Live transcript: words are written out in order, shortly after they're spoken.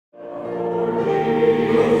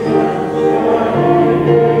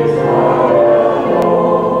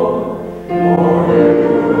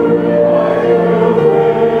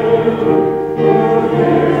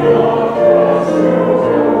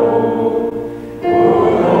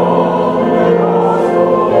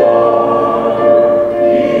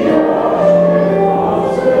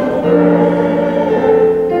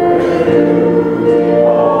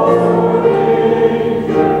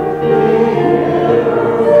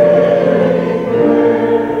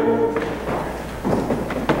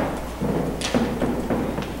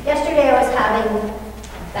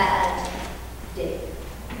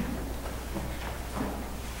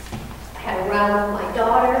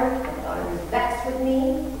text with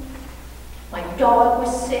me. My dog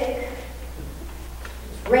was sick. It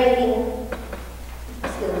was raining. I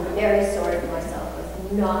was feeling very sorry for myself. I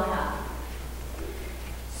was not happy.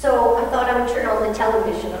 So I thought I would turn on the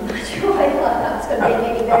television. I'm not sure why I thought that was going to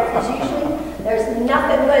make any better, because usually there's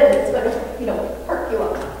nothing good that's going to, perk you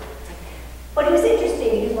up. But it was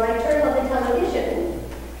interesting, because when I turned on the television,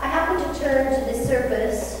 I happened to turn to the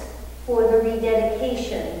service for the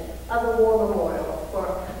rededication of a war memorial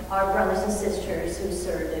for our brothers and sisters who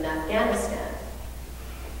served in Afghanistan.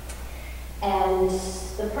 And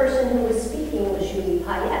the person who was speaking was Julie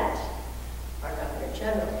Payette, our Governor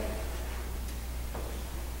General.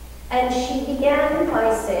 And she began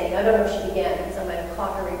by saying, I don't know if she began because I might have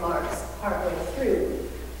caught her remarks partway through,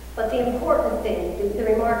 but the important thing, the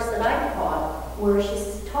remarks that I caught were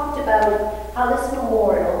she talked about how this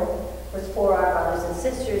memorial was for our brothers and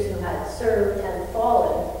sisters who had served and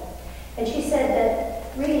fallen. And she said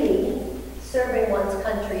that really serving one's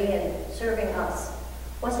country and serving us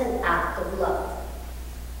was an act of love.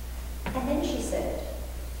 And then she said,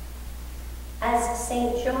 as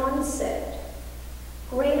St. John said,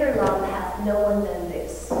 greater love hath no one than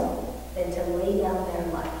this, than to lay down their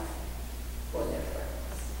life for their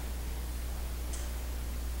friends.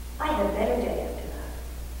 I had a better day after that.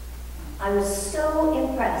 I was so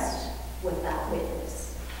impressed with that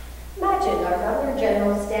witness. Imagine our Governor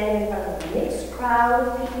General standing in front of a mixed crowd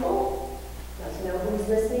of people, doesn't know who's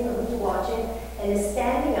listening or who's watching, and is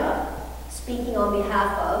standing up, speaking on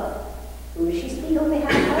behalf of, who does she speak on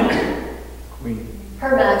behalf of? Queen.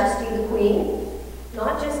 Her Majesty the Queen.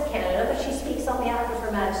 Not just Canada, but she speaks on behalf of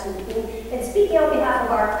Her Majesty the Queen, and speaking on behalf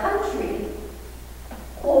of our country,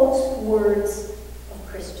 quotes words of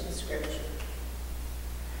Christian scripture.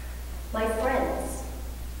 My friends,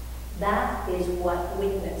 that is what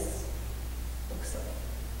witness looks like.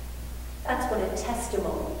 That's what a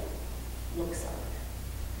testimony looks like.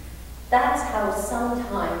 That's how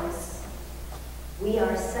sometimes we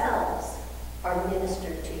ourselves are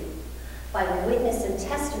ministered to, by the witness and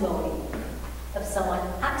testimony of someone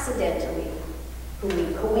accidentally, who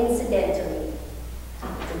we coincidentally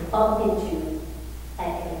happen to bump into at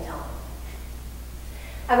any time.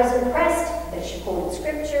 I was impressed that she quoted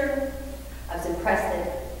scripture. I was impressed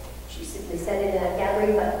that she simply said it in a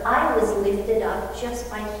gathering, but I was lifted up just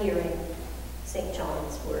by hearing St.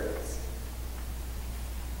 John's words,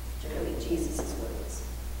 generally Jesus' words.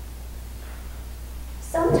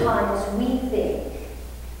 Sometimes we think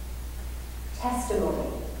testimony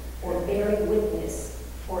or bearing witness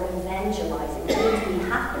or evangelizing means we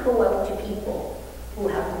have to go out to people who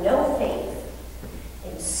have no faith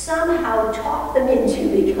and somehow talk them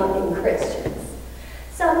into becoming Christians.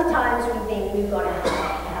 Sometimes we think we've got to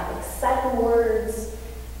have exciting words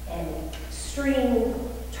and string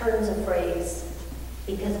turns of phrase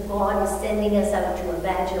because God is sending us out to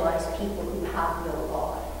evangelize people who have no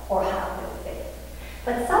God or have no faith.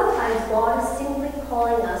 But sometimes God is simply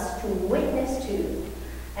calling us to witness to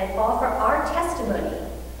and offer our testimony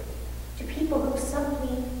to people who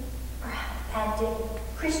simply have been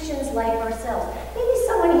Christians like ourselves. Maybe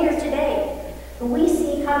someone here today who we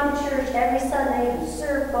see come to church every Sunday, who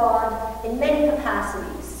serve God in many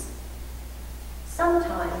capacities.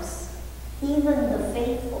 Sometimes even the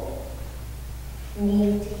faithful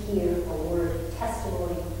need to hear a word of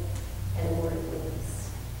testimony and a word of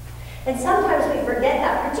witness. And sometimes we forget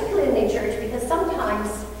that, particularly in the church, because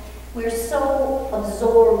sometimes we're so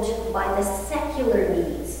absorbed by the secular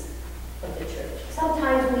needs of the church.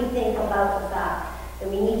 Sometimes we think about the fact that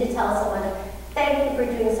we need to tell someone, thank you for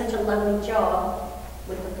doing such a lovely job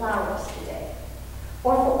with the flowers today,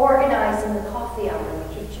 or for organizing the coffee hour in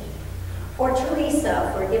the kitchen, or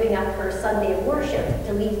Teresa for giving up her Sunday of worship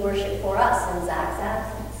to lead worship for us in Zach's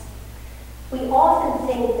absence. We often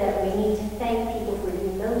think that we need to thank people for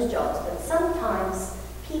doing those jobs, but sometimes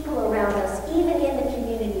people around us, even in the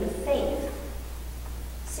community of faith,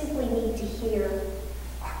 simply need to hear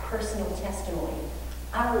our personal testimony,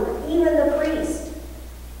 our word. Even the priest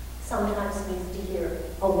sometimes needs to hear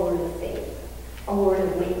a word of faith, a word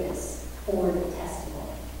of witness, a word of testimony.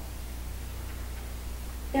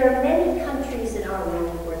 There are many countries in our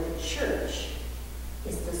world where the church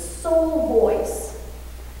is the sole voice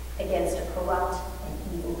against a corrupt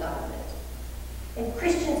and evil government. And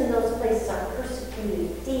Christians in those places are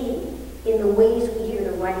persecuted daily in the ways we hear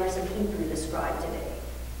the writers of Hebrew describe today.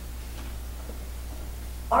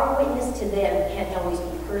 Our witness to them can't always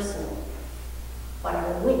be personal, but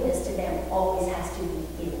our witness to them always has to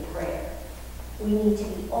be in prayer. We need to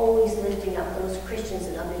be always lifting up those Christians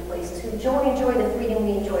in other places who enjoy the freedom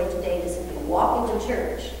we enjoy today to simply walk into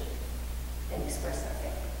church and express our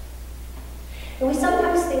faith. And we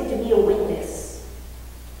sometimes think to be a witness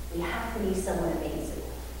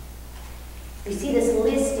We see this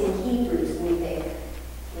list in Hebrews and we think,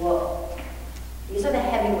 whoa, these are the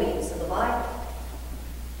heavyweights of the Bible.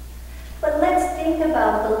 But let's think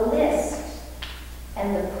about the list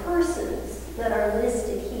and the persons that are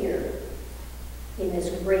listed here in this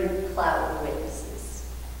great cloud of witnesses.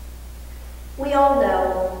 We all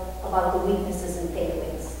know about the weaknesses and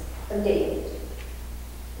failings of David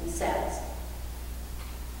and Samson.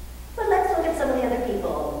 But let's look at some of the other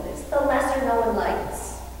people on the list, the lesser-known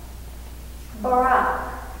lights.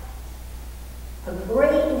 Barak, a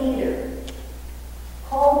great leader,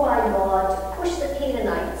 called by God to push the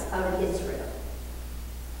Canaanites out of Israel.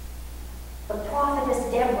 The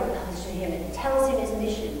prophetess Deborah comes to him and tells him his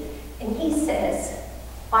mission, and he says,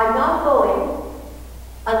 I'm not going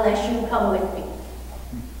unless you come with me.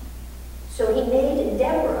 So he made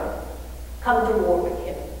Deborah come to war with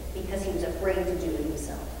him because he was afraid to do it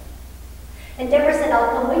himself. And Deborah said,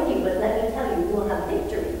 I'll come with you, but let me tell you, you will have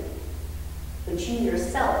victory. But you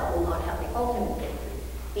yourself will not have the ultimate victory,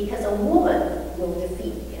 because a woman will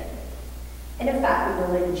defeat him. And in fact,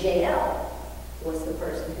 we know that Jael was the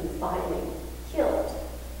person who finally killed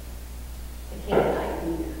the Canaanite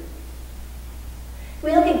leader.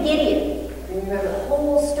 We look at Gideon. We remember the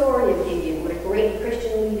whole story of Gideon, what a great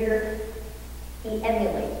Christian leader he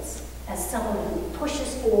emulates as someone who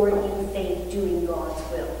pushes forward in faith, doing God's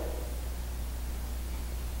will.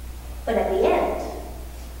 But at the end,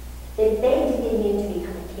 they begged Gideon to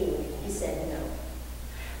become a king. He said no.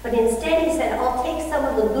 But instead he said, I'll take some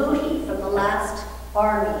of the booty from the last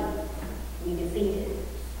army we defeated.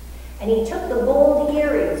 And he took the gold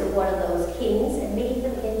earrings of one of those kings and made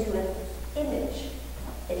them into an image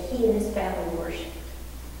that he and his family worshipped.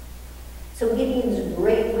 So Gideon's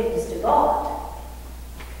great witness to God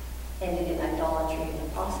ended in idolatry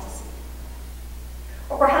and apostasy.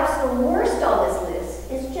 Or perhaps the worst on this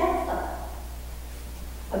list is Jephthah,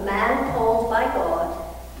 a man called by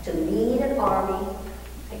God to lead an army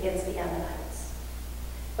against the Ammonites.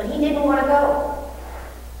 But he didn't want to go.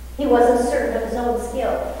 He wasn't certain of his own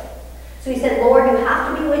skill. So he said, Lord, you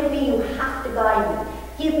have to be with me. You have to guide me.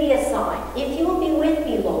 Give me a sign. If you will be with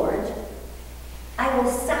me, Lord, I will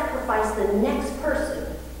sacrifice the next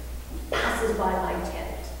person who passes by my tent.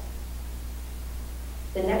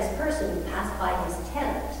 The next person who passed by his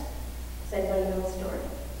tent, does anybody know the story?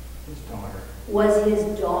 His daughter. Was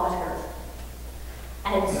his daughter.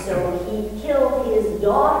 And so he killed his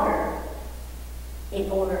daughter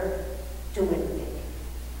in order to win the victory.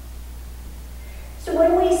 So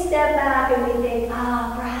when we step back and we think,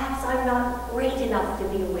 perhaps I'm not great enough to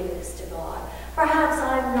be a witness to God. Perhaps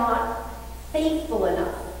I'm not faithful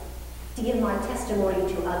enough to give my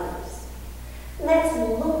testimony to others. Let's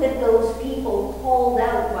look at those people called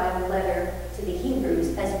out by the letter to the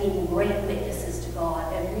Hebrews as being great witnesses to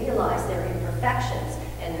God and realize their imperfections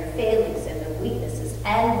and their failings and their weaknesses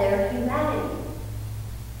and their humanity.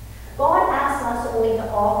 God asks us only to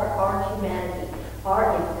offer our humanity,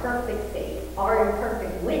 our imperfect faith, our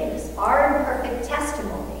imperfect witness, our imperfect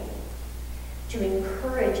testimony, to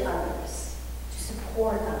encourage others, to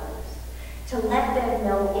support others, to let them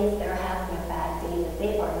know if they're having a bad day that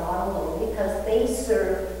they are not alone, because they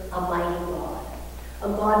serve a mighty God, a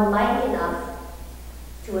God mighty enough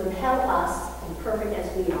to impel us, imperfect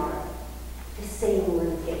as we are, to say the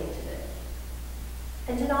word of faith to them.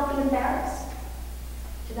 And to not be embarrassed,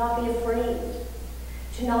 to not be afraid,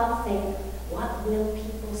 to not think, what will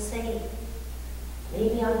people say?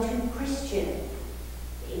 Maybe I'm too Christian.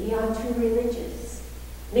 Maybe I'm too religious.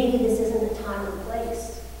 Maybe this isn't the time or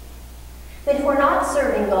place. But if we're not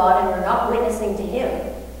serving God and we're not witnessing to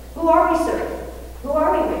Him, who are we serving? Who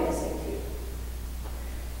are we witnessing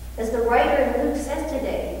to? As the writer in Luke says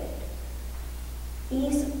today,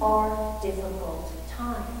 these are difficult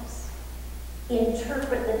times.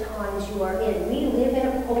 Interpret the times you are in. We live in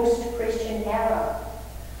a post-Christian era.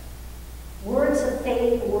 Words of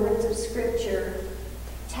faith, words of scripture,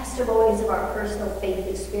 testimonies of our personal faith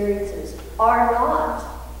experiences are not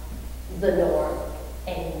the norm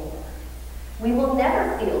anymore. We will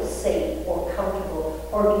never feel safe or comfortable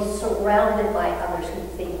or be surrounded by others who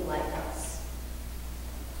think like us.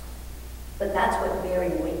 But that's what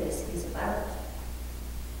bearing witness is about.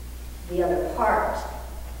 The other part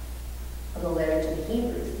of the letter to the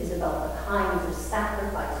Hebrews is about the kinds of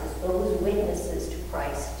sacrifices those witnesses to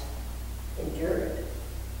Christ endured.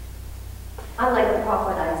 Unlike the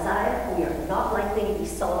prophet Isaiah, we are not likely to be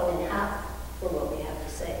sawn in half for what we have to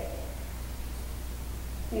say.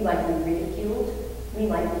 We might be ridiculed, we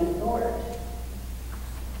might be ignored,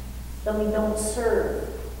 but we don't serve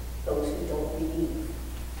those who don't believe.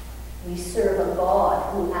 We serve a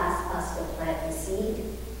God who asks us to plant the seed,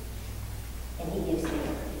 and He gives the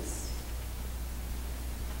increase.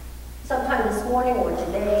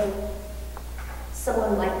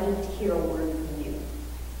 hear a word from you.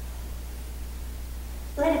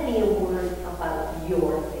 Let it be a word about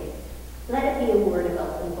your faith. Let it be a word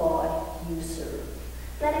about the God you serve.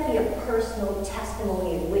 Let it be a personal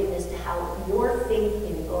testimony and witness to how your faith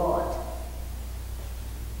in God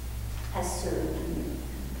has served you.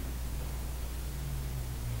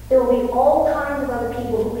 There will be all kinds of other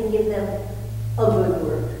people who can give them a good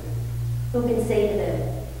word, who can say to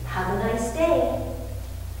them, have a nice day.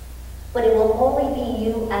 But it will only be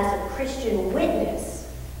you as a Christian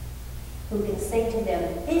witness who can say to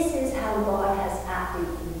them, this is how God has acted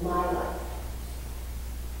in my life.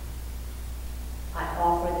 I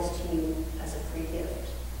offer this to you as a free gift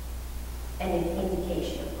and an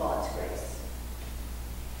indication of God's grace.